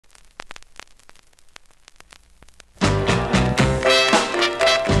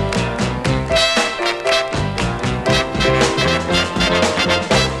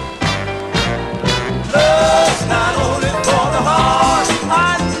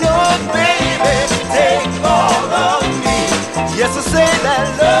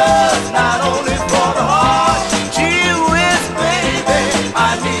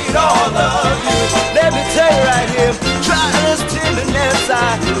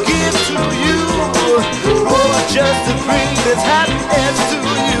to bring this happiness to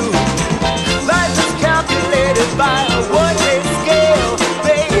you. Life is calculated by a one-day scale,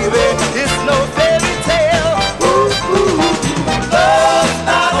 baby. It's no fairy tale. Ooh, ooh. Love's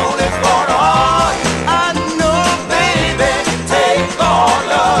not only for the heart. I know, baby. Take all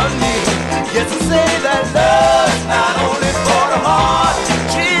of me. Yes, I say that love's not only for the heart.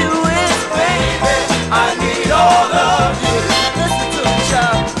 Gee whiz, baby, I need all of you. Listen to me,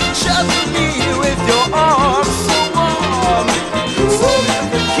 child. Shelter me with your arms so warm, so you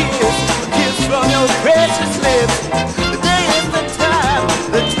can kiss from your precious lips. The day is the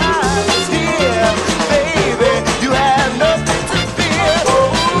time is here, baby. You have nothing to fear.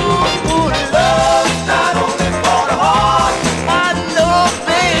 Ooh, love's not only for the heart. I know,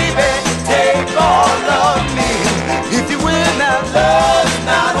 baby. Take all of me, if you will. Now, love's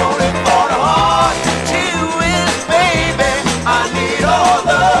not only for the heart. Gee whiz, baby, I need all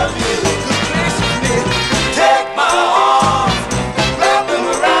of